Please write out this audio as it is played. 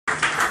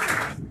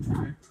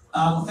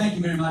Well, thank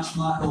you very much,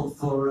 Michael,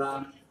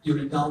 for your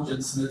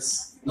indulgence. And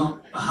it's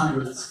not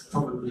 100, it's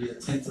probably a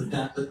tenth of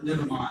that, but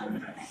never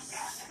mind.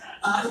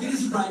 It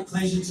is a great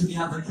pleasure to be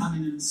able to come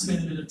in and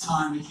spend a bit of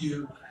time with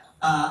you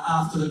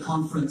after the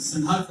conference,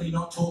 and hopefully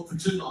not talk for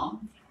too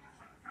long,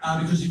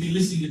 because you'll be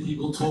listening to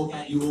people talk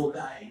at you all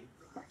day.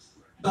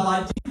 But I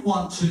did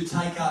want to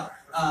take up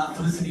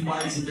Felicity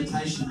Wade's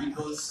invitation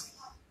because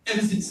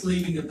ever since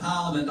leaving the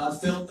Parliament, I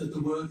felt that the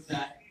work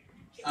that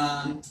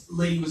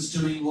LEAN was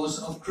doing was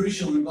of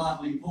crucial and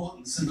vital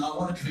importance, and I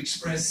wanted to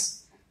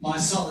express my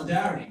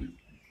solidarity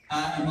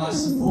and my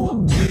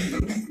support to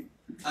you,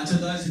 to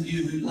those of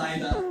you who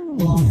labour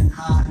long and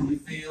hard in the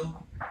field,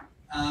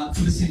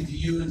 to listening to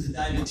you and to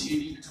David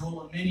Tierney, to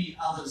all the many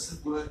others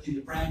that work in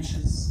the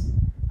branches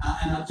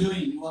and are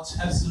doing what's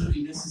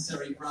absolutely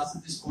necessary for us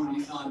at this point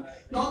in time,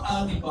 not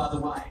only, by the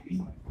way,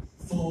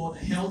 for the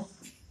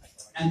health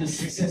and the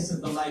success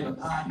of the Labor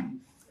Party,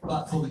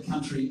 but for the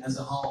country as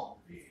a whole.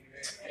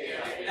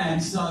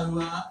 And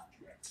so,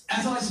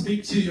 as I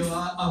speak to you,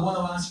 I want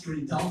to ask your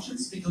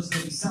indulgence, because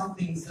there'll be some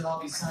things that I'll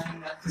be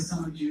saying that for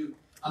some of you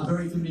are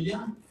very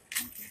familiar,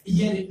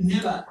 yet it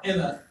never,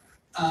 ever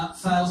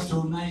fails to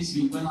amaze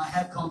me when I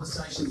have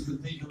conversations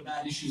with people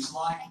about issues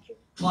like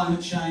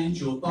climate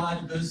change or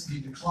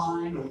biodiversity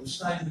decline or the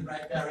state of the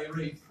Great Barrier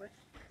Reef,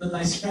 that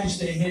they scratch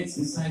their heads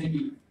and say to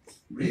me,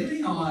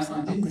 really? Oh, I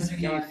didn't have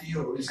any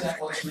idea, or is that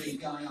what's really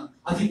going on?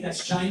 I think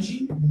that's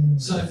changing,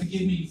 so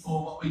forgive me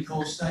for what we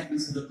call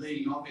statements that are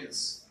bleeding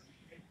obvious.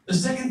 The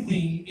second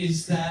thing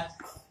is that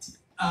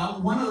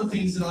one of the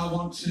things that I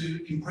want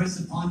to impress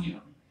upon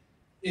you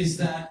is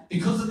that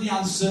because of the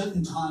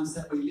uncertain times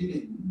that we live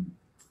in,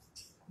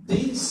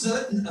 being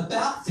certain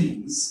about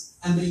things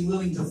and being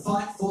willing to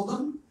fight for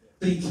them,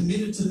 being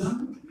committed to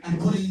them and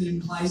putting them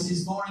in place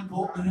is more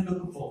important than ever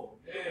before.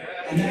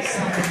 And that's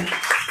something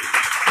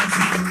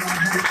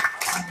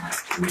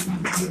we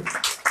can do.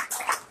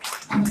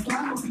 And the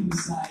final thing to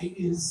say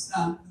is,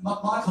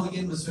 Michael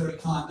again was very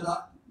kind,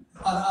 but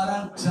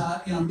I don't,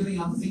 I'm doing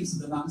other things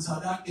at the moment, so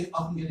I don't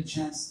often get a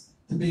chance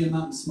to be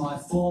amongst my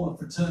former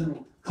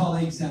fraternal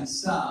colleagues and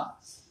staff.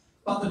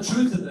 But the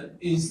truth of it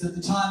is that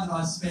the time that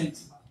I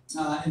spent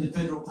in the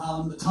federal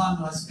parliament, the time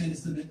that I spent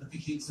as the member for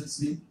Kingsford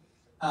Smith,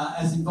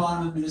 as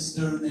Environment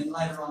Minister and then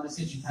later on as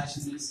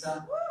Education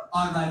Minister,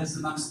 I rate as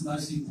amongst the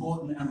most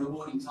important and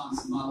rewarding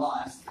times of my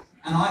life.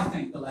 And I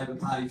thank the Labor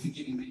Party for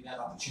giving me that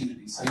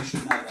opportunity, so you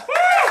should know that.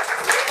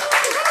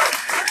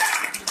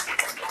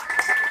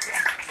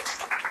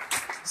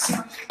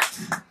 So,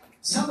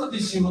 some of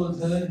this you will have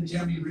heard, and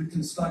Jeremy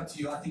Ripken spoke to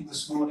you, I think,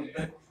 this morning,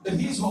 but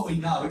here's what we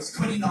know. It's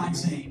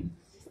 2019,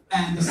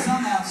 and the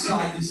sun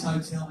outside this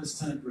hotel has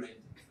turned red.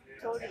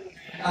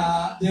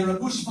 There are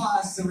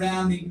bushfires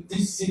surrounding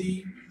this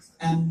city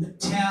and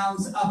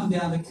towns up and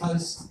down the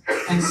coast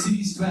and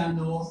cities to our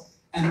north,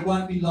 and it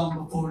won't be long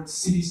before it's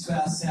cities to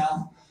our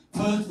south.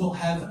 Perth will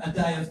have a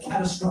day of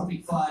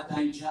catastrophic fire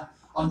danger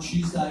on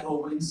Tuesday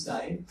or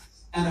Wednesday,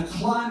 and a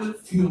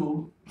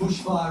climate-fueled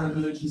bushfire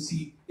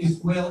emergency is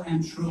well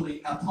and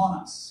truly upon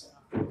us.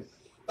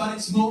 But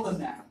it's more than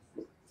that.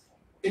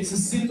 It's a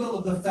symbol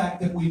of the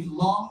fact that we've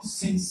long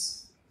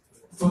since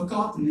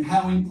forgotten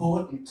how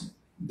important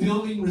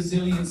building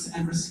resilience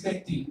and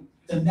respecting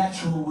the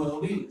natural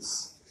world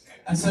is.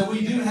 And so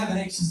we do have an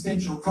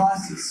existential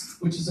crisis,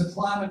 which is a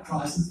climate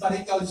crisis, but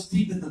it goes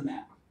deeper than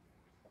that.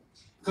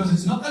 Because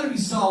it's not going to be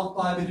solved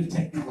by a bit of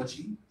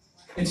technology.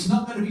 It's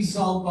not going to be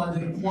solved by the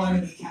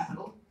deployment of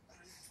capital.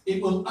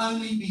 It will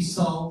only be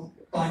solved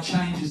by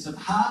changes of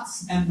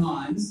hearts and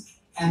minds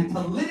and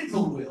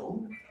political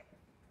will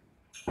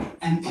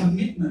and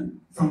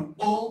commitment from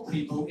all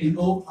people in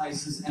all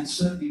places, and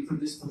certainly from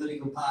this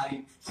political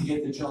party, to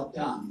get the job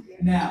done.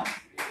 Now,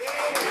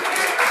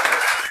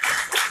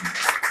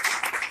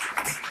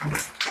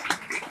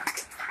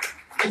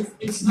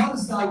 it's not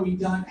as though we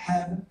don't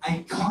have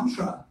a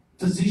contra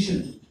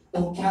position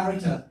or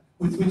character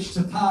with which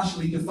to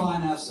partially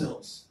define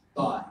ourselves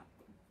by.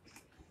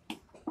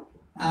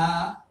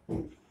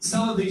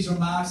 Some of these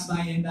remarks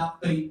may end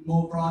up being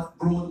more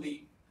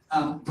broadly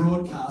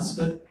broadcast,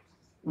 but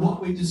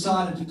what we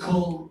decided to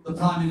call the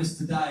Prime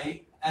Minister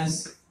today,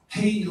 as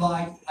he,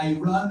 like a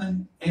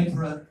Roman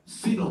emperor,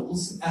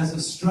 fiddles as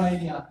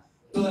Australia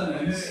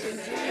burns,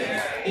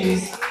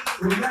 is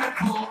we're going to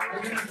call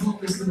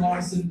Mr.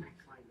 Morrison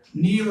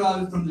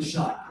Nero from the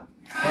Shire.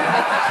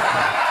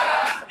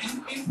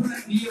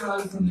 Emperor Nero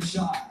from the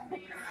Shire,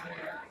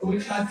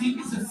 which I think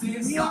is a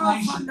fair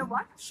summation of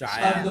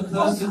the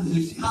person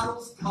who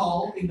cuddles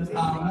coal in the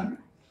Parliament,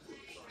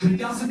 who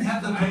doesn't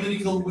have the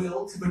political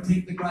will to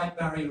protect the Great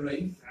Barrier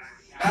Reef,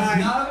 has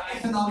no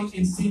economic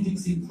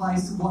incentives in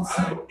place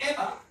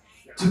whatsoever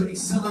to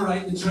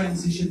accelerate the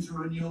transition to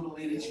renewable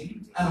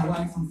energy and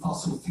away from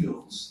fossil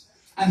fuels,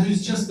 and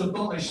who's just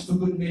abolished, for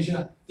good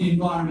measure, the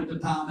Environment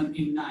Department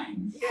in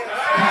name.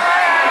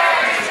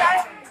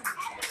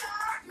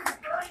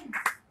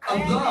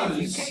 Of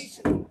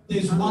those,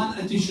 there's one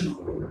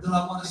additional that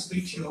I want to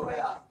speak to you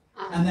about,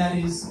 and that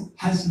is,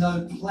 has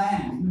no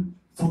plan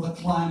for the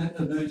climate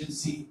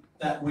emergency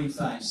that we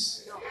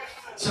face.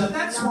 So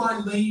that's why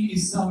LEAN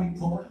is so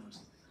important.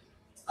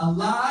 A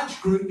large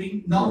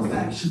grouping,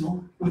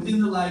 non-factional, within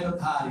the Labor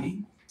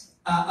Party,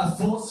 a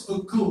force for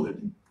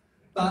good,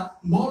 but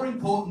more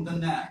important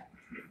than that,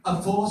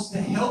 a force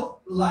to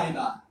help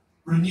Labor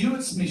renew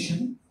its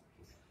mission,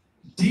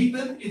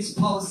 deepen its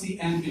policy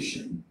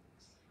ambition,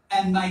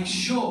 and make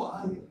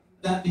sure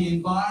that the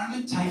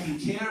environment, taking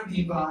care of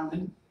the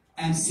environment,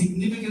 and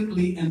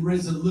significantly and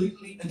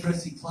resolutely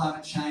addressing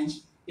climate change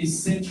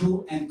is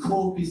central and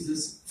core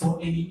business for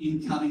any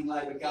incoming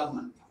Labor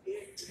government.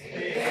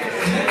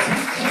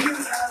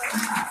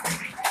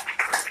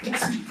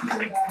 Let's be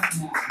clear about it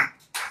now.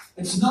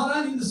 It's not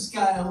only the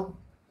scale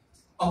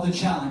of the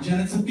challenge,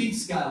 and it's a big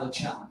scale of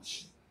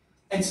challenge.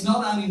 It's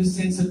not only the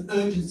sense of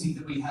urgency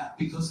that we have,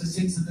 because the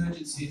sense of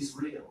urgency is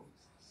real.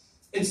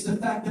 It's the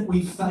fact that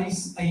we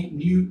face a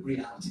new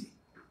reality.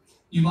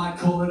 You might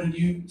call it a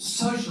new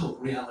social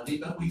reality,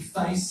 but we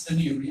face a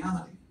new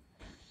reality.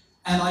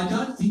 And I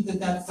don't think that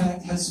that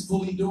fact has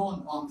fully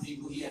dawned on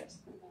people yet.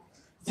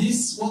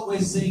 This, what we're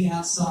seeing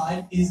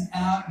outside, is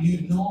our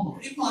new normal.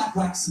 It might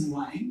wax and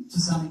wane to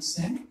some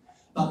extent,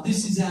 but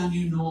this is our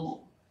new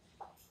normal.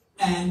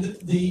 And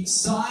the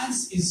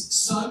science is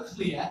so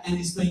clear and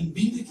is being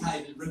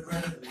vindicated,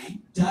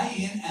 regrettably,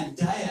 day in and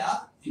day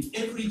out in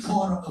every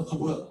corner of the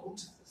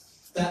world,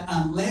 that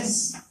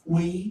unless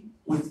we,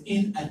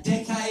 within a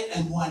decade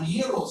and 1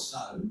 year or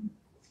so,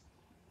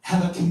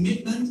 have a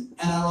commitment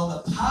and are on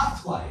the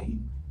pathway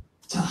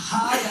to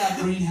halve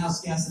our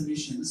greenhouse gas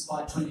emissions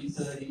by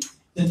 2030,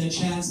 then the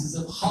chances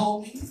of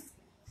holding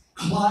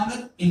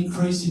climate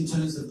increase in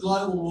terms of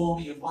global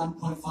warming of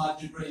 1.5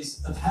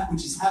 degrees,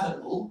 which is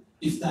habitable,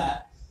 if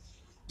that,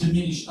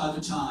 diminish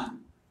over time.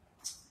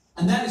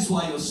 And that is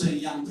why you're seeing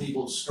young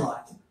people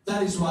strike.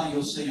 That is why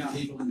you're seeing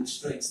people in the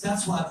streets.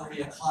 That's why there'll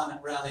be a climate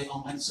rally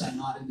on Wednesday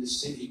night in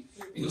this city,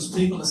 because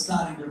people are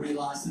starting to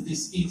realise that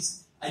this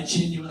is a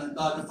genuine and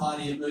bona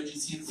fide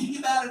emergency. And think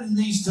about it in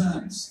these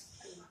terms.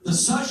 The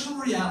social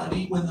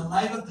reality when the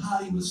Labor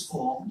Party was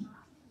formed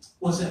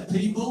was that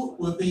people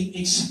were being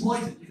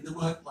exploited in the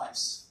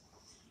workplace.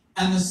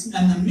 And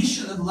the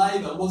mission of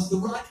Labor was the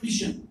right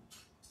mission.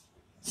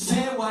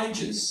 Fair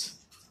wages,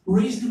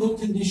 reasonable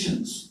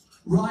conditions,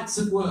 rights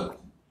at work.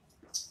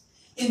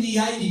 In the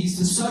 80s,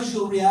 the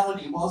social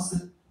reality was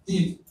that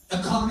the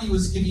economy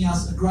was giving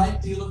us a great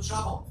deal of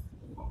trouble,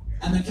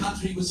 and the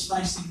country was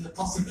facing the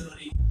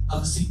possibility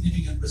of a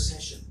significant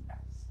recession.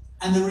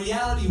 And the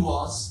reality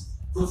was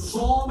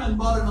reform and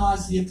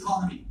modernise the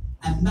economy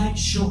and make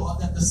sure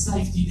that the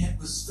safety net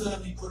was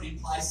firmly put in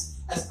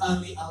place as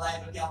only a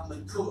Labor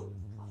government could.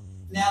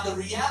 Now, the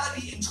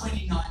reality in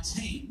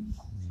 2019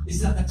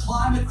 is that the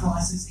climate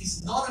crisis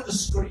is not a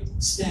discrete,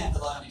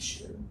 standalone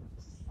issue.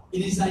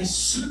 It is a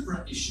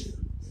supra issue,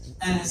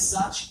 and as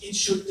such, it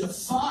should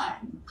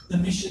define the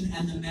mission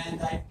and the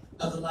mandate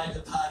of the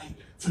Labor Party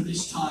from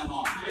this time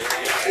on.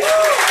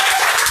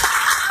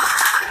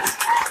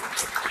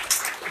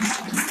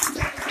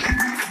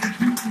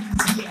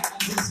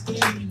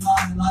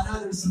 And I know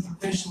there are some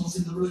professionals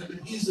in the room, but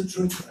here's the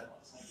truth of it.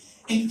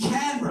 In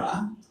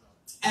Canberra,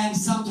 and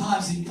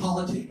sometimes in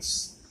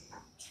politics,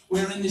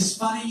 we're in this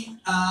funny,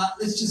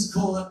 let's just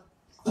call it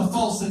the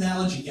false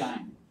analogy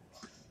game,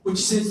 which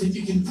says that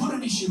you can put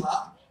an issue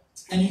up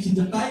and you can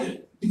debate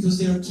it because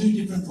there are two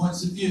different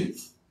points of view.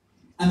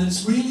 And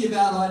it's really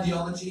about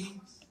ideology,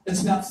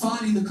 it's about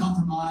finding the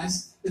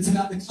compromise, it's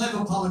about the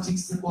clever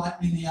politics that might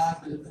win the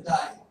argument of the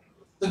day.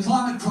 The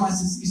climate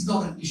crisis is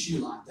not an issue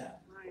like that.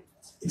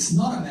 It's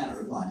not a matter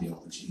of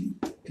ideology,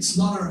 it's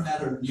not a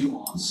matter of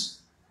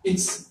nuance,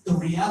 it's the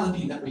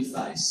reality that we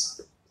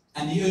face,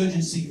 and the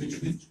urgency which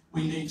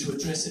we need to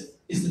address it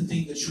is the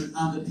thing that should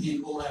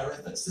underpin all our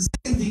efforts. The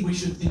second thing we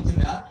should think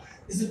about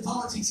is that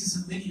politics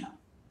isn't linear.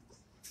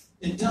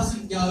 It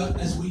doesn't go,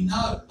 as we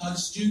know,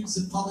 those students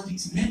of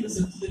politics, members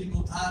of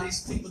political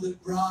parties, people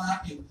who've grown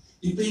up,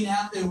 you've been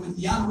out there with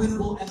the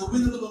unwinnable and the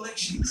winnable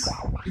elections.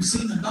 You've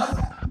seen them both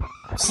happen.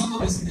 Some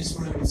of us in this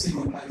room have seen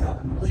them both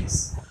happen, at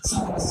least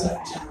some of a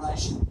certain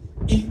generation.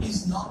 It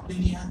is not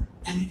linear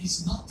and it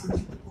is not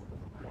predictable.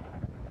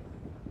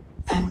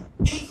 And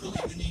equally,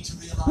 we need to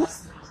realise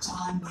that at a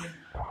time when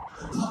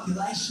the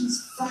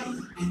population's faith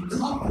and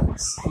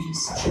confidence in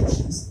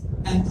institutions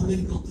and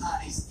political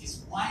parties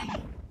is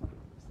waning,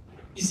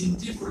 is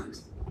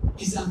indifferent,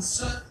 is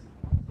uncertain,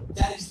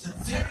 that is the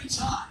very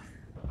time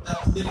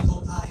that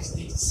political parties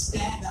need to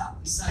stand up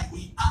and say,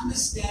 we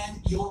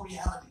understand your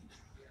reality.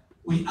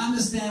 We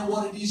understand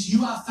what it is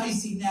you are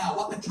facing now,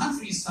 what the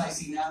country is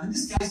facing now, and in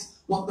this case,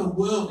 what the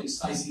world is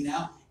facing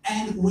now,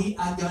 and we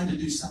are going to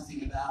do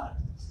something about it.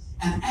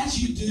 And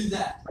as you do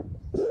that,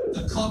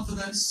 the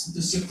confidence,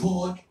 the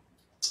support,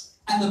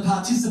 and the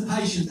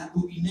participation that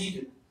will be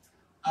needed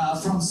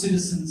from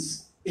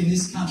citizens in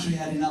this country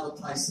and in other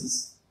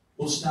places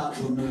will start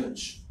to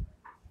emerge.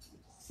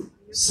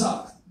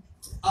 So,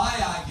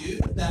 I argue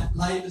that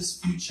Labor's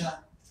future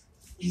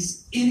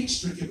is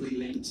inextricably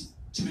linked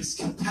to its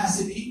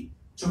capacity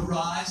to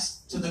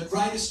rise to the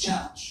greatest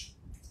challenge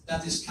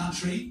that this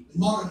country,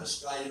 modern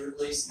Australia at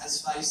least,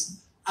 has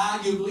faced,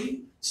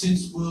 arguably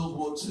since World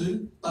War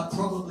II, but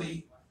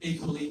probably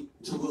equally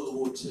to World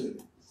War II.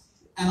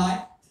 And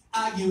I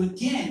argue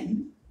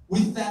again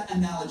with that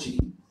analogy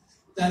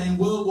that in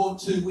World War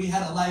II we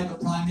had a Labor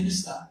Prime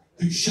Minister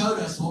who showed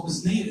us what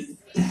was needed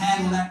to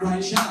handle that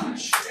great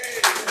challenge.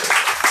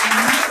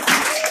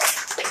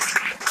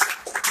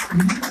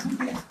 And never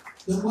forget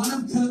that one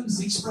of Curtin's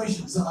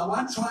expressions, and I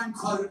won't try and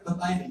quote it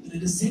verbatim, but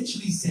it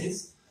essentially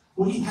says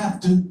we have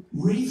to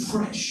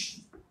refresh,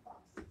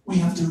 we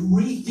have to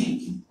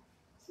rethink,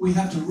 we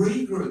have to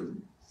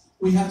regroup,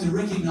 we have to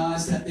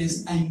recognise that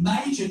there's a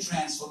major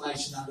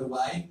transformation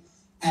underway,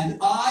 and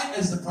I,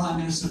 as the Prime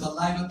Minister of the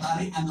Labor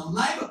Party, and the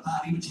Labor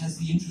Party, which has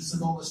the interests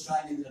of all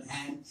Australians at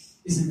hand,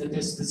 is in the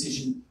best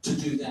position to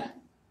do that.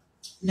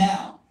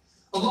 Now,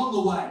 along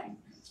the way,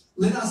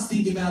 let us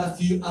think about a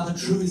few other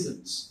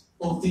truisms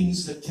or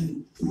things that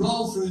can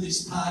roll through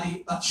this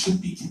party but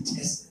should be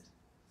contested.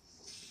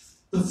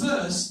 The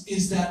first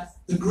is that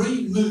the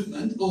Green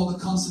Movement, or the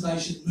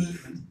Conservation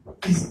Movement,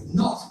 is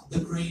not the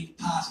Green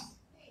Party.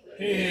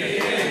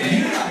 Yeah.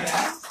 You know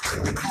that,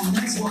 and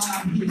that's why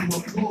I'm here to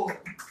applaud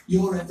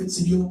your efforts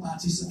and your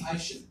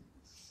participation.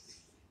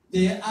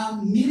 There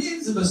are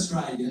millions of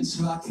Australians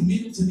who are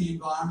committed to the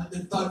environment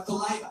that vote for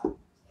Labor.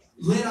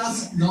 Let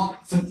us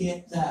not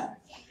forget that.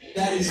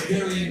 That is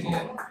very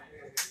important.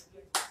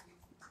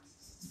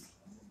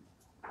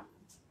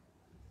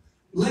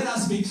 Let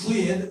us be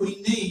clear that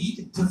we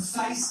need to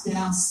face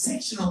down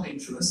sectional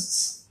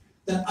interests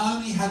that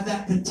only have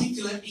that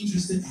particular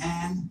interest at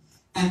hand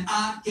and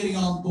aren't getting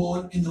on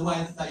board in the way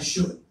that they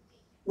should.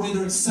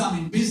 Whether it's some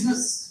in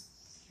business,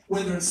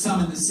 whether it's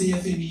some in the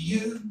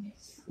CFMEU,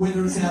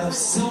 whether it's out of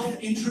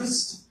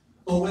self-interest,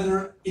 or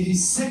whether it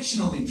is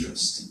sectional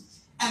interest.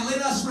 And let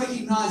us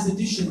recognise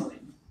additionally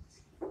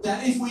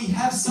that if we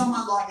have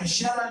someone like a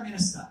shadow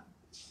minister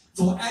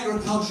for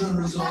agriculture and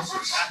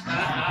resources,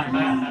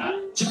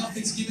 John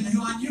Fitzgibbon,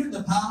 who I knew in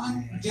the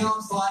Parliament, get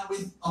on fine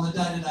with on a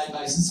day-to-day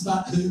basis,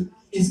 but who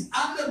is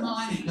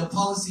undermining the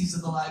policies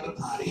of the Labor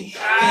Party,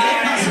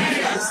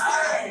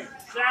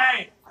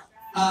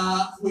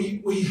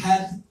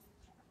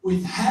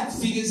 we've had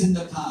figures in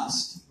the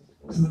past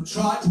who have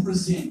tried to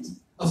present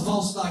a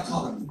false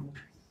dichotomy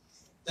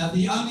that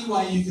the only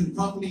way you can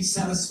properly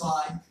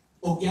satisfy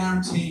or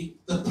guarantee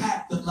the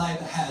pact that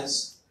Labor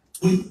has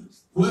with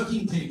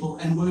working people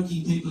and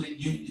working people in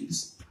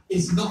unions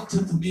is not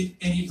to permit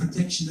any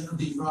protection of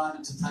the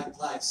environment to take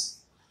place.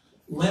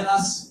 Let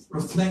us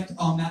reflect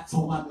on that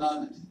for one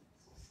moment.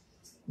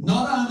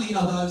 Not only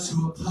are those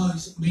who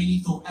oppose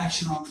meaningful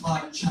action on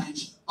climate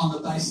change on the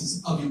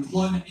basis of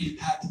employment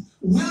impact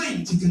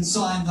willing to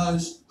consign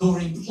those who are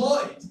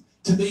employed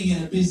to being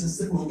in a business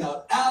that will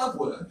go out of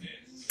work,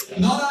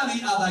 not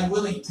only are they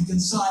willing to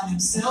consign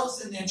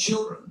themselves and their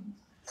children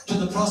to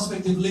the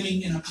prospect of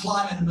living in a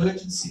climate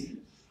emergency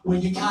where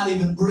you can't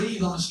even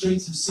breathe on the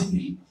streets of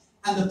Sydney,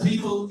 and the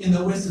people in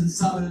the western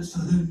suburbs for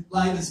whom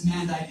Labor's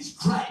mandate is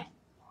great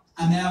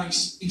are now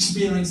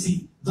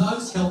experiencing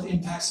those health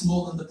impacts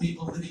more than the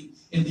people living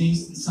in the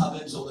eastern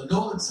suburbs or the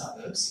northern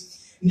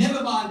suburbs.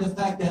 Never mind the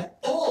fact that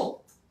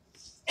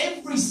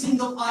every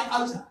single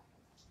iota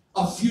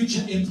of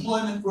future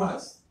employment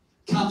growth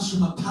comes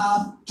from a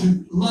path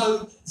to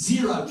low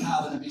zero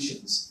carbon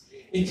emissions.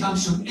 It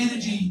comes from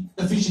energy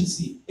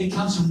efficiency. It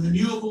comes from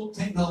renewable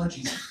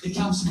technologies. It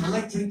comes from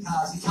electric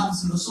cars. It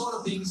comes from the sort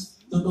of things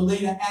that the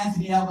leader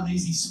Anthony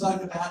Albanese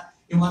spoke about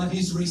in one of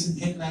his recent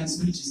headline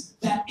speeches.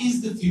 That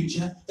is the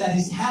future. That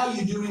is how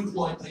you do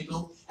employ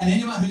people. And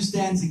anyone who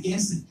stands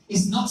against it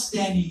is not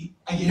standing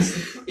against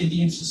it in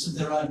the interests of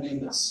their own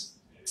members.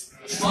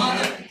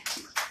 Finally,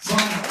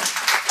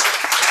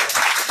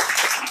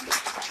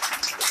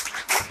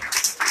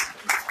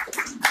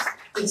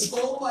 it's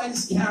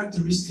always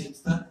characteristic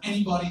for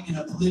anybody in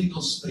a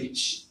political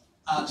speech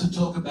to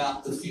talk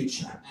about the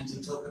future and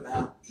to talk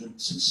about the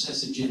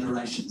successive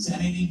generations.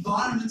 And in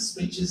environment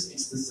speeches,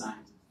 it's the same.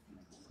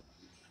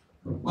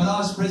 When I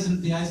was president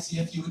of the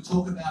ACF, you would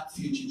talk about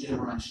future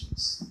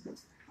generations.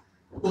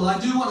 Well, I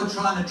do want to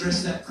try and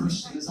address that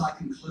question as I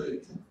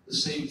conclude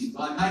this evening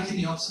by making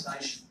the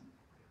observation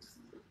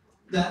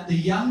that the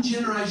young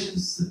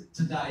generations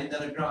today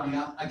that are growing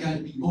up are going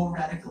to be more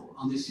radical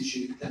on this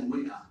issue than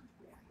we are.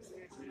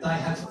 They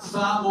have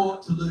far more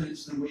to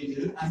lose than we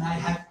do, and they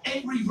have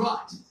every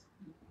right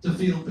to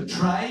feel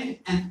betrayed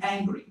and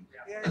angry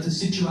at the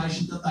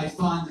situation that they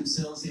find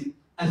themselves in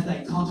as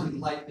they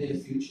contemplate their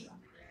future.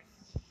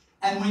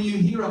 And when you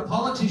hear a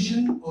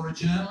politician or a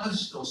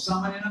journalist or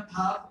someone in a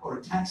pub or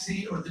a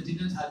taxi or at the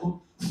dinner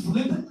table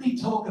flippantly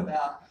talk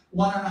about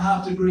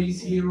 1.5 degrees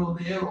here or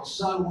there or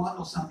so what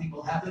or something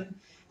will happen,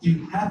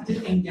 you have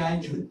to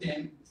engage with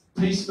them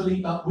peacefully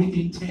but with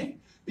intent,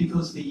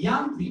 because the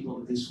young people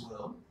of this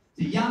world,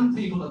 the young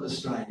people of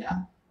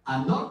Australia,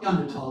 are not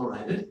going to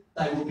tolerate it.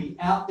 They will be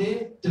out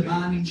there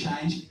demanding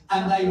change,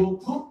 and they will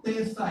put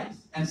their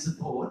faith and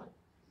support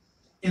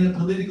in a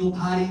political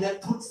party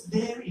that puts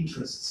their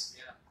interests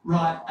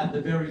right at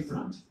the very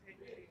front.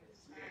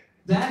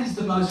 That is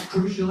the most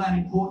crucial and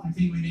important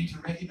thing we need to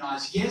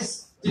recognise.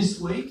 Yes,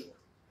 this week,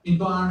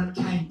 environment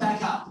came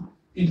back up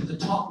into the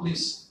top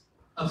list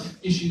of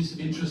issues of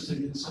interest and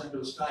concern to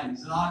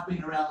Australians. And I've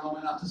been around long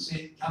enough to see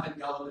it come and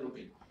go a little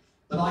bit.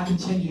 But I can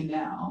tell you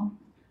now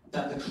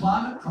that the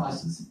climate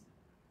crisis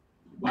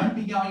won't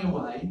be going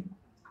away.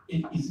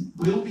 It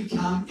will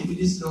become, if it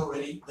isn't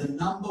already, the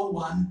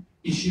 #1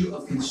 issue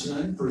of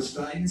concern for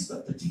Australians,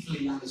 but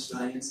particularly young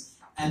Australians,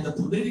 and the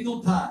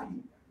political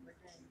party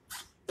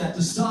that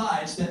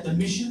decides that the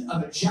mission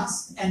of a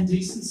just and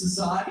decent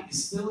society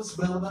is still as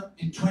relevant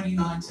in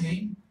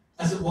 2019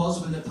 as it was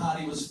when the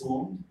party was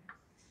formed,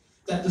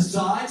 that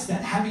decides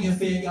that having a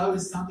fair go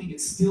is something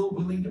it's still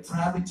willing to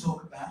proudly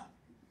talk about,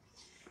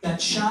 that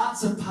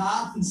charts a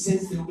path and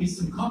says there will be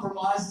some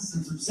compromises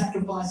and some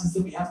sacrifices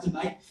that we have to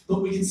make,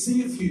 but we can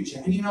see a future.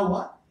 And you know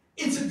what?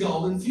 It's a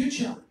golden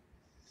future.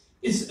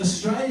 It's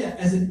Australia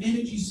as an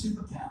energy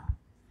superpower.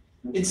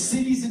 It's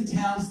cities and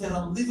towns that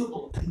are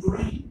livable and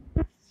green.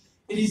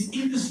 It is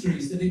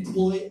industries that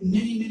employ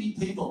many, many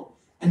people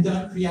and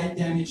don't create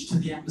damage to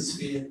the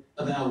atmosphere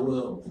of our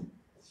world.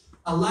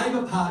 A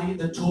Labor Party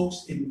that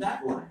talks in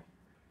that way,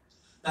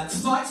 that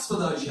fights for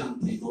those young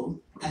people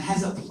and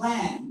has a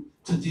plan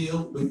to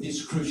deal with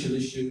this crucial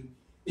issue,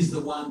 is the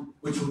one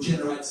which will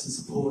generate some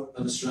support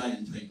of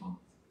Australian people.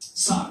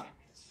 So,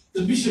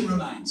 the mission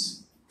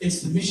remains.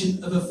 It's the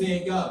mission of a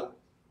fair go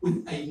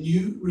with a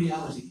new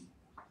reality,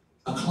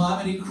 a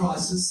climate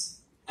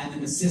crisis and the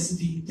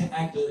necessity to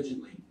act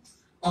urgently.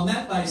 On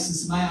that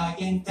basis, may I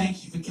again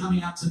thank you for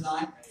coming out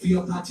tonight, for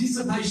your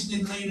participation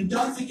in LEAN, and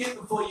don't forget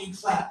before you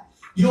clap,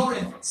 your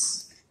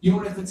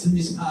efforts in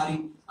this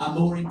party are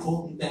more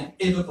important than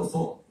ever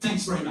before.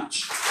 Thanks very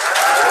much.